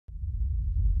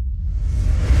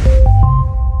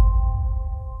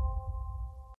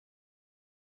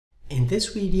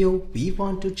this video, we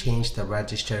want to change the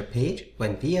register page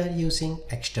when we are using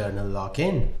external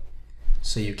login.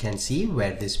 So you can see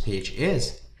where this page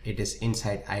is. It is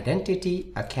inside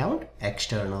Identity, Account,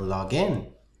 External Login.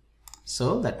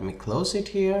 So let me close it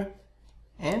here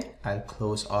and I'll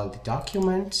close all the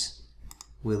documents.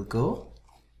 We'll go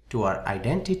to our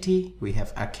Identity, we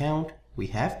have Account, we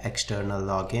have External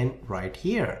Login right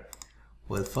here.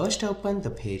 We'll first open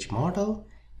the page model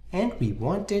and we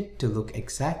want it to look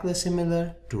exactly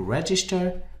similar to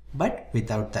register but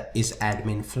without the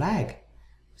isAdmin flag.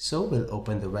 So we'll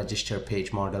open the register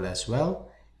page model as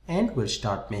well and we'll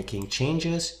start making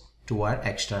changes to our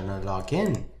external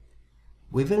login.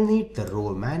 We will need the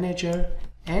role manager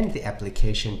and the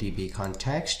application DB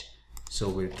context. So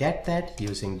we'll get that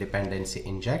using dependency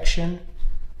injection.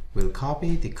 We'll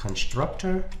copy the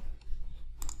constructor.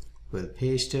 We'll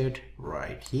paste it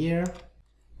right here.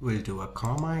 We'll do a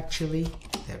comma actually.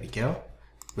 There we go.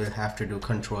 We'll have to do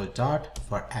control dot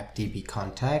for appdb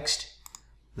context.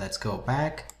 Let's go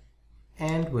back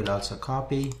and we'll also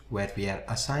copy where we are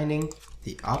assigning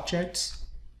the objects.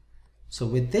 So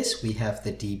with this we have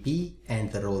the DB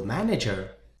and the role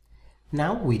manager.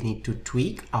 Now we need to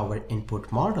tweak our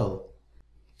input model.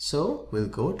 So we'll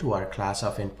go to our class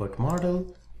of input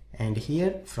model and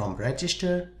here from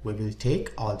register we will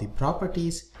take all the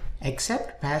properties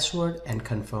except password and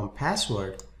confirm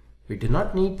password. We do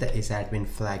not need the isAdmin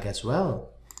flag as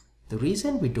well. The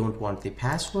reason we don't want the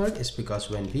password is because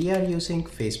when we are using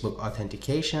Facebook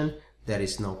authentication, there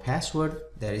is no password,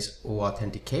 there is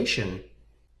authentication.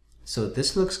 So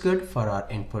this looks good for our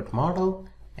input model,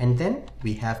 and then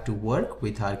we have to work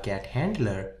with our get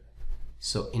handler.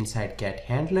 So inside get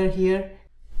handler here,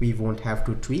 we won't have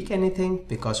to tweak anything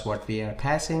because what we are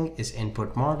passing is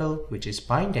input model, which is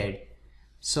binded.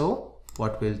 So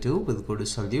what we'll do, we'll go to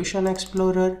Solution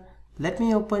Explorer. Let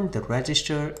me open the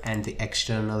register and the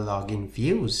external login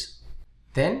views.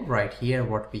 Then right here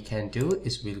what we can do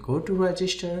is we'll go to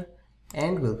register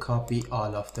and we'll copy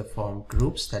all of the form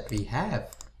groups that we have.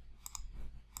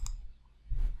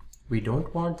 We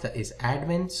don't want the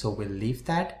isAdmin, so we'll leave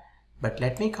that. But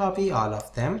let me copy all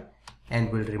of them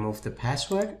and we'll remove the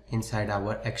password inside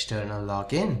our external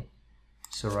login.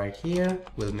 So right here,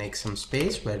 we'll make some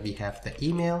space where we have the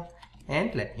email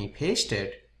and let me paste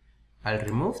it. I'll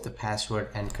remove the password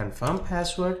and confirm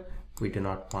password. We do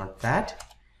not want that.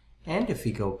 And if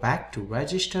we go back to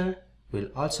register, we'll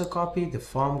also copy the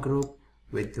form group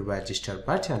with the register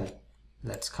button.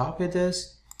 Let's copy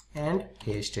this and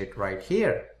paste it right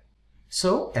here.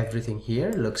 So everything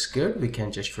here looks good. We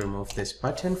can just remove this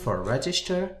button for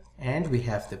register and we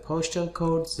have the postal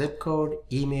code, zip code,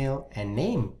 email and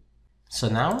name. So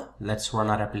now let's run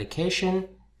our application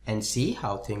and see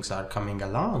how things are coming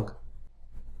along.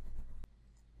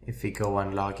 If we go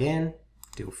on login,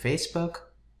 do Facebook.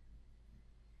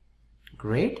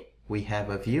 Great, we have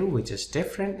a view which is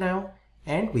different now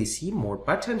and we see more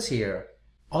buttons here.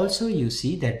 Also you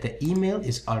see that the email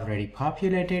is already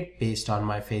populated based on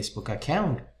my Facebook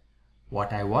account.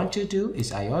 What I want to do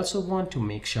is I also want to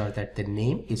make sure that the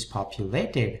name is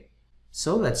populated.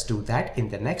 So let's do that in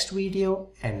the next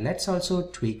video and let's also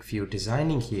tweak few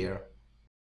designing here.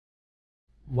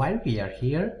 While we are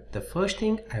here, the first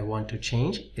thing I want to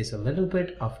change is a little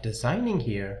bit of designing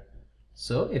here.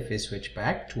 So if we switch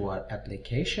back to our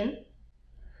application,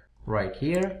 right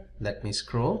here, let me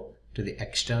scroll to the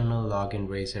external login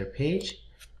razor page.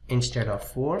 Instead of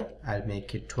 4, I'll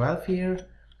make it 12 here.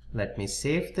 Let me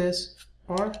save this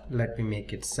or let me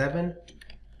make it 7.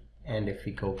 And if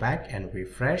we go back and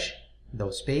refresh,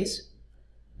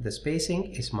 the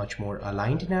spacing is much more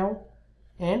aligned now.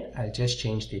 And I'll just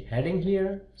change the heading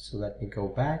here. So let me go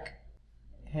back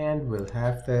and we'll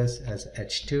have this as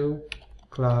h2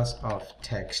 class of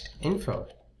text info.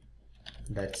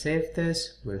 Let's save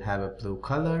this. We'll have a blue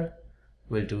color.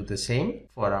 We'll do the same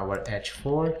for our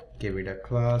h4. Give it a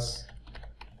class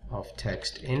of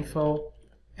text info.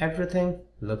 Everything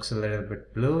looks a little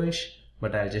bit bluish,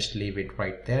 but I'll just leave it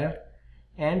right there.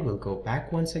 And we'll go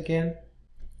back once again.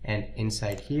 And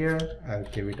inside here, I'll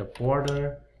give it a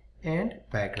border and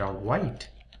background white.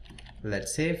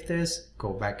 Let's save this,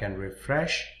 go back and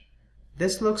refresh.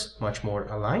 This looks much more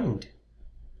aligned.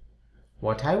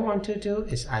 What I want to do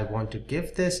is I want to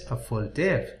give this a full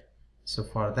div. So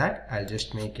for that, I'll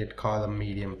just make it column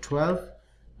medium 12,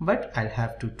 but I'll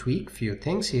have to tweak few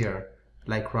things here.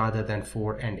 Like rather than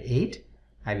 4 and 8,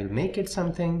 I will make it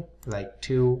something like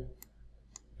 2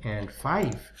 and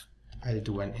 5. I'll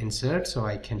do an insert so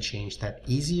I can change that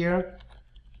easier.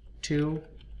 2,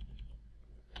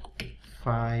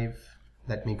 5,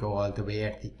 let me go all the way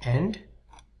at the end.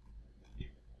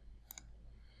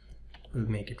 we'll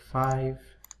make it 5,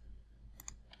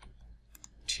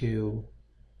 2,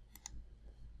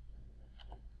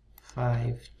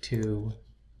 5, 2,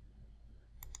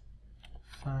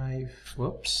 5,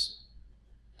 whoops.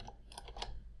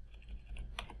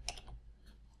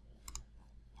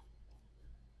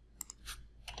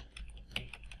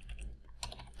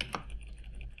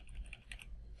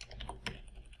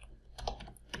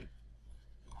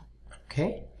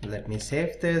 Okay, let me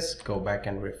save this, go back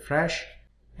and refresh,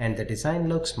 and the design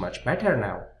looks much better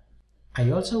now. I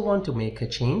also want to make a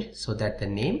change so that the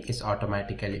name is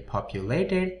automatically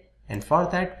populated, and for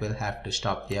that we'll have to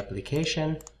stop the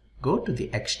application, go to the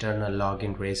external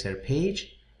login razor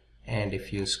page, and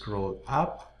if you scroll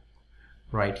up,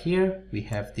 right here we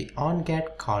have the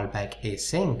onGet callback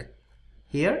async.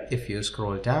 Here if you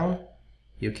scroll down,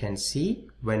 you can see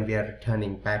when we are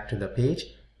returning back to the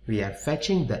page, we are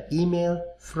fetching the email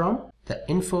from the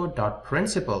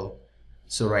info.principal.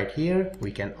 So right here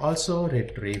we can also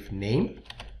retrieve name.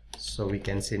 So we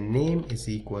can say name is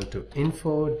equal to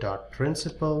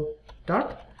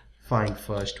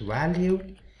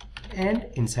info.principal.findFirstValue, and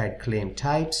inside claim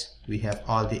types we have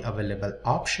all the available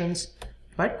options,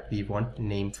 but we want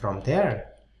name from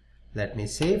there. Let me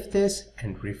save this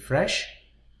and refresh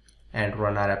and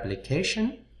run our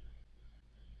application.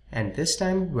 And this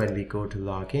time when we go to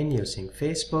log in using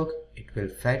Facebook, it will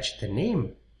fetch the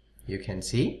name. You can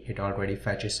see it already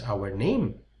fetches our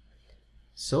name.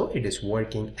 So it is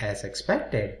working as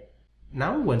expected.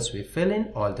 Now once we fill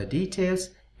in all the details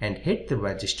and hit the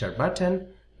register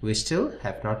button, we still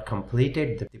have not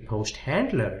completed the post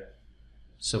handler.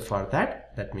 So for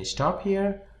that, let me stop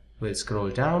here. We'll scroll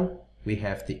down. We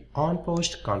have the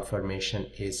onPost confirmation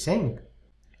async.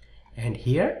 And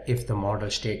here, if the model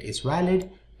state is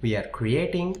valid, we are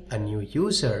creating a new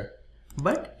user.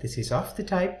 But this is of the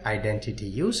type identity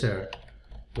user.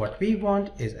 What we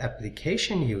want is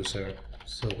application user.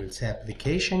 So we'll say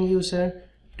application user,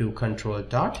 do control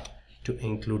dot to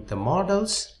include the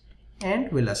models,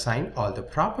 and we'll assign all the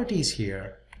properties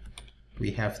here.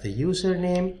 We have the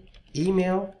username,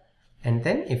 email, and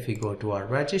then if we go to our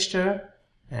register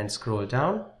and scroll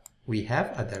down, we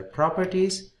have other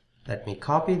properties. Let me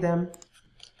copy them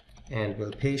and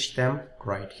we'll paste them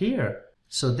right here.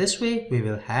 So this way we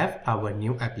will have our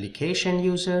new application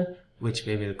user which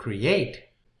we will create.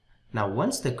 Now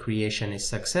once the creation is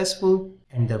successful,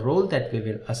 and the role that we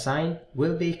will assign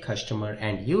will be customer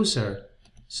and user.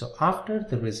 So after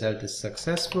the result is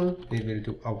successful, we will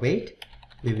do await.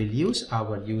 We will use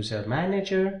our user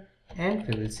manager and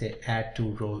we will say add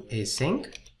to role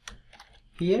async.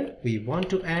 Here we want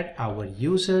to add our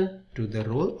user to the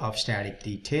role of static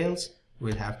details.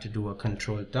 We'll have to do a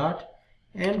control dot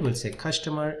and we'll say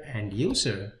customer and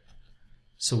user.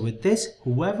 So with this,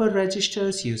 whoever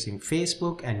registers using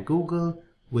Facebook and Google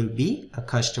will be a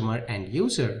customer and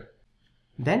user.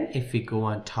 Then if we go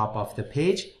on top of the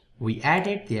page, we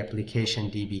added the application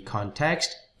DB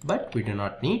context, but we do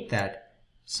not need that.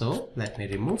 So let me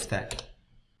remove that.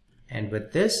 And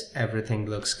with this, everything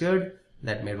looks good.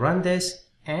 Let me run this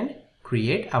and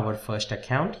create our first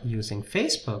account using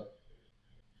Facebook.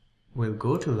 We'll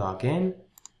go to login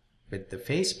with the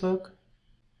Facebook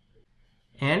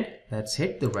and let's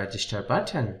hit the register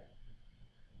button.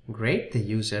 Great, the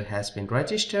user has been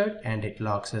registered and it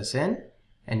logs us in,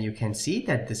 and you can see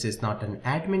that this is not an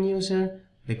admin user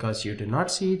because you do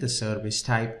not see the service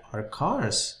type or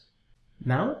course.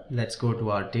 Now let's go to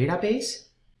our database,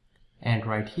 and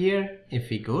right here if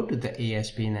we go to the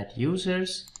ASP.NET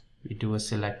users, we do a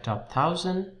select top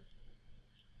 1000.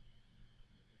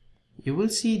 You will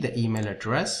see the email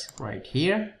address right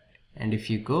here, and if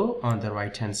you go on the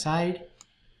right hand side,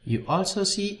 you also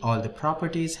see all the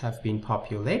properties have been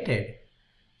populated.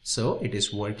 So it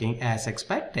is working as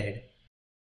expected.